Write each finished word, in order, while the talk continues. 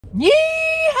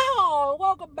Yeehaw!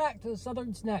 Welcome back to the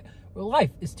Southern Snack, where life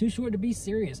is too short to be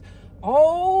serious.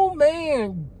 Oh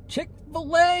man,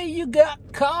 Chick-fil-A, you got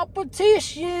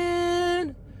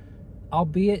competition!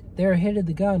 Albeit they're ahead of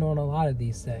the gun on a lot of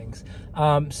these things.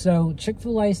 So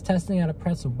Chick-fil-A is testing out a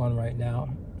pretzel bun right now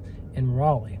in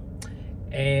Raleigh.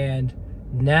 And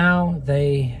now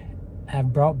they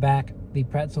have brought back the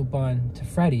pretzel bun to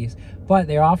Freddy's, but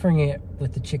they're offering it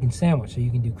with the chicken sandwich. So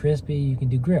you can do crispy, you can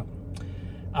do grill.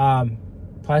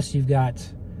 Plus you've got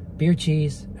beer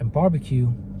cheese and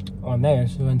barbecue on there.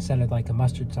 So instead of like a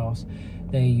mustard sauce,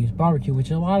 they use barbecue,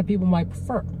 which a lot of people might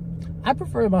prefer. I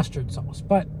prefer mustard sauce,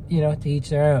 but you know, to each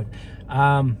their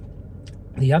own.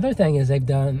 The other thing is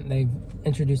they've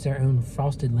introduced their own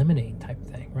frosted lemonade type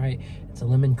thing, right? It's a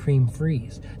lemon cream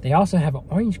freeze. They also have an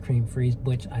orange cream freeze,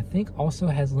 which I think also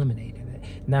has lemonade in it.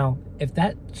 Now, if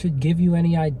that should give you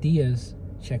any ideas,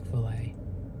 Chick-fil-A,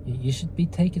 you should be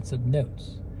taking some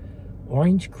notes.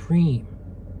 Orange cream,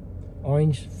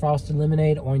 orange frosted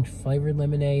lemonade, orange flavored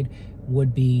lemonade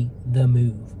would be the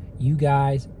move. You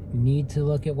guys need to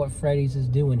look at what Freddy's is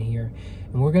doing here.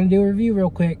 And we're going to do a review real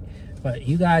quick. But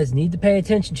you guys need to pay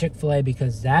attention, Chick-fil-A,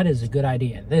 because that is a good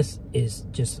idea. This is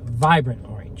just vibrant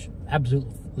orange.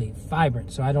 Absolutely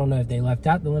vibrant. So I don't know if they left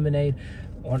out the lemonade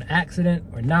on accident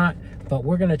or not. But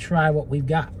we're going to try what we've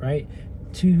got, right?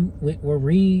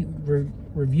 We're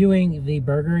reviewing the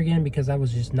burger again because I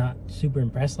was just not super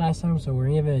impressed last time. So we're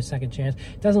giving it a second chance.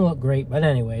 It doesn't look great. But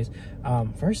anyways,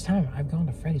 first time I've gone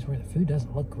to Freddy's where the food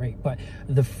doesn't look great. But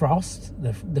the frost,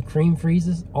 the cream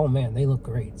freezes, oh man, they look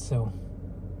great. So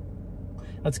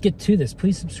let's get to this.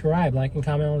 Please subscribe, like, and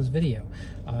comment on this video.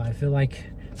 I feel like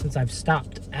since I've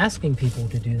stopped asking people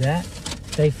to do that,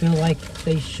 they feel like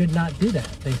they should not do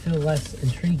that. They feel less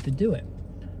intrigued to do it.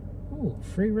 Ooh,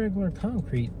 free regular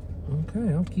concrete.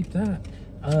 Okay, I'll keep that.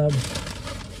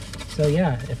 So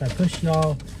yeah, if I push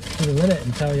y'all to the limit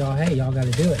and tell y'all, hey, y'all got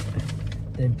to do it,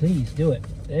 then please do it.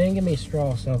 They didn't give me a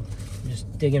straw, so I'm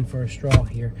just digging for a straw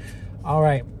here. All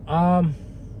right. I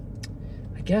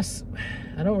guess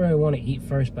I don't really want to eat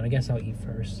first, but I guess I'll eat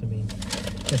first. I mean,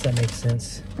 I guess that makes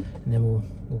sense. And then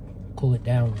we'll cool it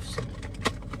down with some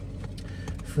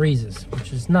freezes,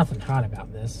 which is nothing hot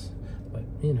about this, but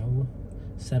you know, we'll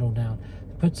settle down.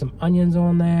 Put some onions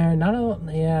on there.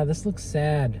 Yeah, this looks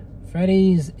sad.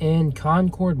 Freddy's in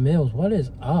Concord Mills. What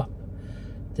is up?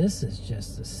 This is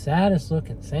just the saddest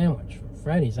looking sandwich from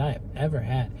Freddy's I have ever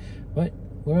had. But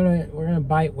we're gonna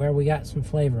bite where we got some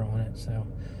flavor on it. So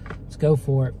let's go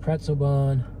for it. Pretzel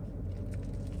bun.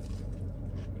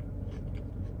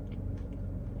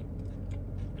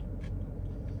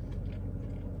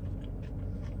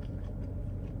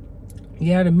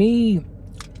 Yeah, to me,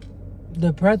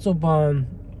 the pretzel bun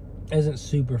isn't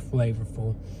super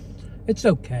flavorful. It's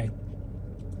okay.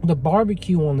 The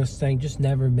barbecue on this thing just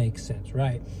never makes sense,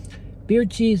 right? Beer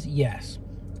cheese, yes.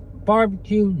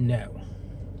 Barbecue, no.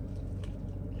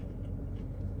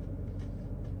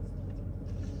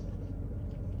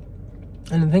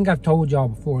 And I think I've told y'all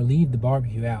before, leave the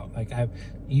barbecue out. Like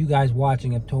you guys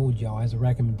watching, I've told y'all as a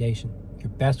recommendation, you're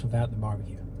best without the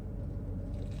barbecue.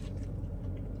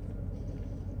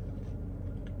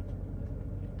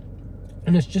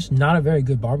 And it's just not a very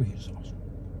good barbecue sauce.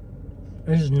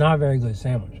 It's just not a very good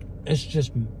sandwich. It's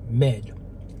just meh.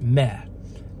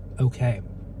 Okay.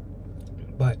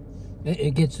 But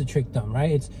it gets the trick done,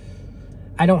 right?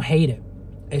 I don't hate it.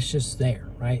 It's just there,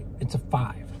 right? It's a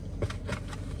 5.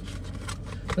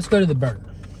 Let's go to the burger.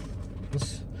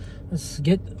 Let's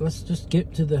just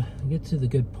get to the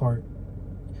good part.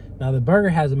 Now the burger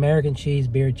has American cheese,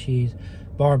 beer cheese,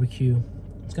 barbecue.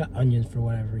 It's got onions for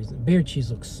whatever reason. Beer cheese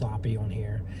looks sloppy on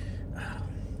here.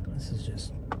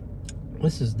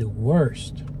 This is the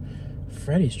worst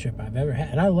Freddy's trip I've ever had.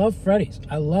 And I love Freddy's.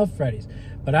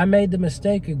 But I made the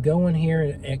mistake of going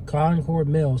here at Concord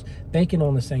Mills, baking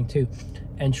on this thing too,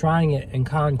 and trying it in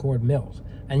Concord Mills.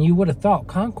 And you would have thought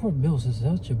Concord Mills is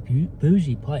such a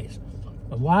bougie place.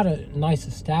 A lot of nice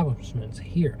establishments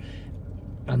here.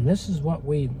 And this is what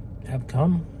we have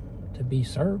come to be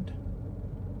served.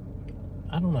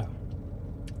 I don't know.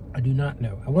 I do not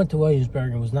know. I went to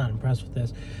Williamsburg and was not impressed with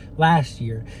this last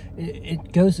year.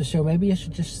 It goes to show maybe I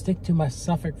should just stick to my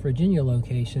Suffolk, Virginia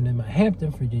location and my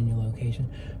Hampton, Virginia location,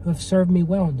 who have served me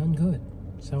well and done good.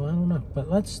 So I don't know. But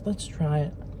let's try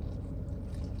it.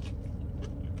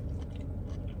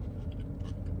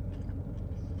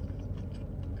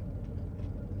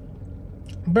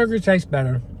 Burger tastes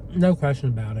better, no question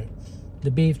about it.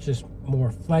 The beef just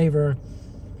more flavor.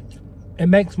 It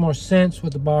makes more sense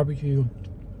with the barbecue.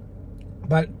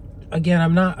 But again,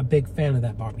 I'm not a big fan of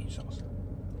that barbecue sauce.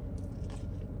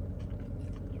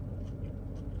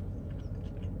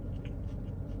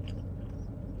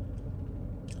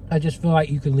 I just feel like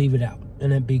you can leave it out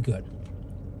and it'd be good.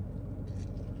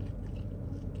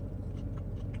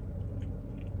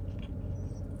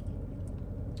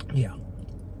 Yeah.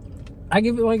 I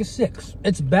give it like a 6.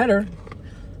 It's better,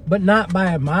 but not by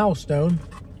a milestone.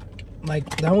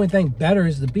 Like, the only thing better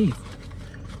is the beef.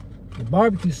 The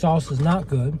barbecue sauce is not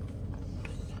good.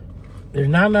 There's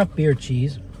not enough beer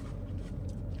cheese.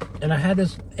 And I had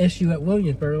this issue at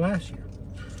Williamsburg last year.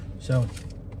 So,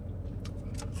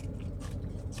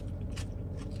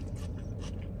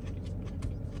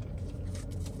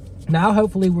 now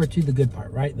hopefully we're to the good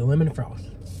part, right? The lemon frost.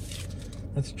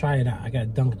 Let's try it out. I got a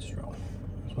Dunkin' straw.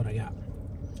 That's what I got.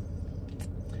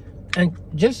 And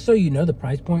just so you know the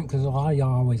price point, because a lot of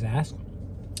y'all always ask,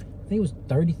 I think it was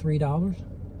 $33.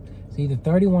 It's either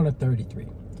 31 or 33.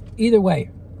 Either way,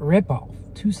 rip off.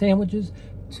 2 sandwiches,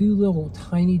 2 little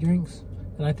tiny drinks.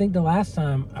 And I think the last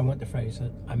time I went to Freddy's,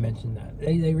 I mentioned that.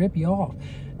 They rip you off.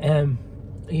 And,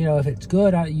 you know, if it's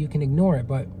good, you can ignore it.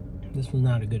 But this was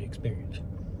not a good experience.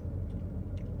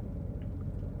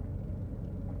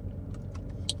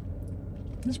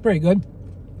 It's pretty good.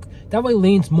 Definitely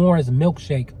leans more as a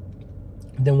milkshake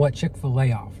than what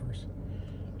Chick-fil-A offers.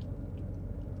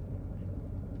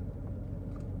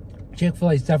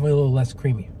 Chick-fil-A is definitely a little less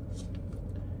creamy.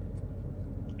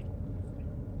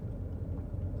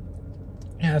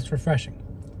 Yeah, it's refreshing.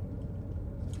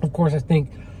 Of course, I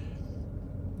think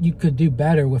you could do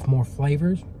better with more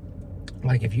flavors.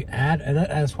 Like if you add, and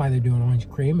that's why they're doing orange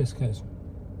cream, is because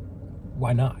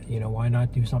why not? You know, why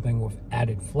not do something with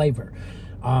added flavor?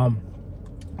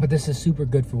 But this is super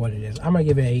good for what it is. I'm gonna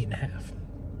give it 8.5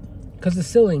 because the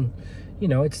ceiling, you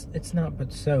know, it's not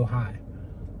but so high.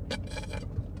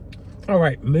 All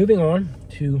right, moving on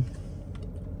to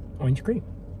orange cream.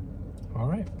 All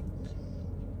right.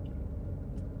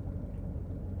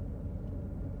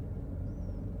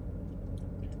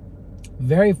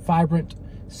 Very vibrant,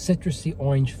 citrusy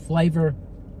orange flavor.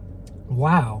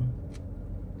 Wow.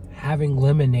 Having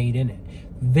lemonade in it.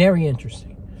 Very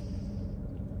interesting.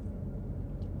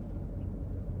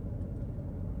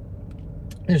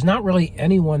 There's not really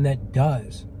anyone that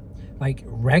does like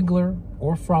regular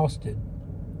or frosted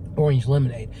orange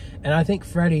lemonade. And I think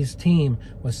Freddy's team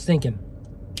was thinking,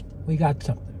 we got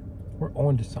something. We're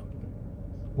on to something.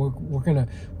 We're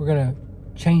gonna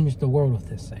change the world with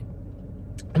this thing.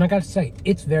 And I gotta say,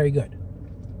 it's very good.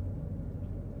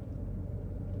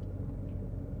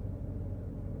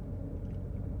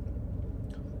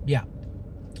 Yeah.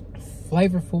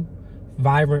 Flavorful,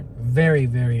 vibrant, very,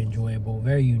 very enjoyable,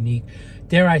 very unique.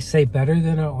 Dare I say better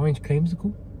than an orange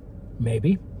creamsicle?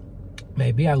 Maybe.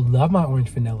 Maybe. I love my orange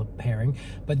vanilla pairing,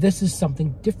 but this is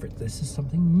something different. This is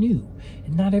something new.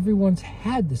 And not everyone's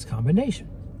had this combination.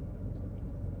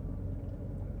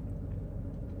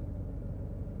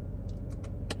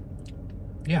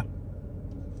 Yeah.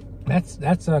 That's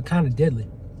kind of deadly.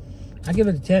 I give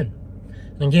it a 10.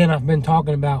 And again, I've been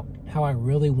talking about how I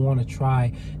really want to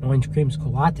try an orange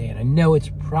creamsicle latte, and I know it's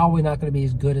probably not going to be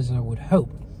as good as I would hope,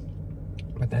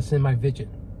 but that's in my vision.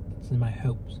 It's in my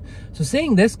hopes. So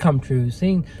seeing this come true,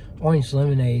 seeing orange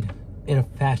lemonade in a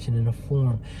fashion, in a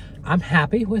form, I'm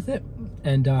happy with it,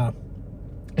 and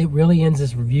it really ends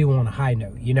this review on a high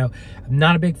note. You know, I'm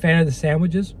not a big fan of the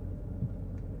sandwiches,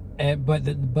 but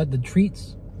the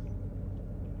treats,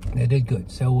 they did good.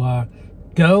 So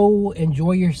go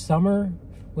enjoy your summer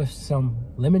with some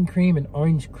lemon cream and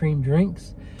orange cream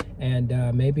drinks, and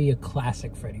maybe a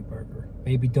classic Freddy burger.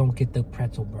 Maybe don't get the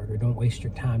pretzel burger. Don't waste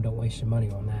your time. Don't waste your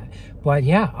money on that. But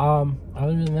yeah,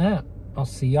 other than that, I'll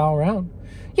see y'all around.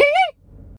 Yeah.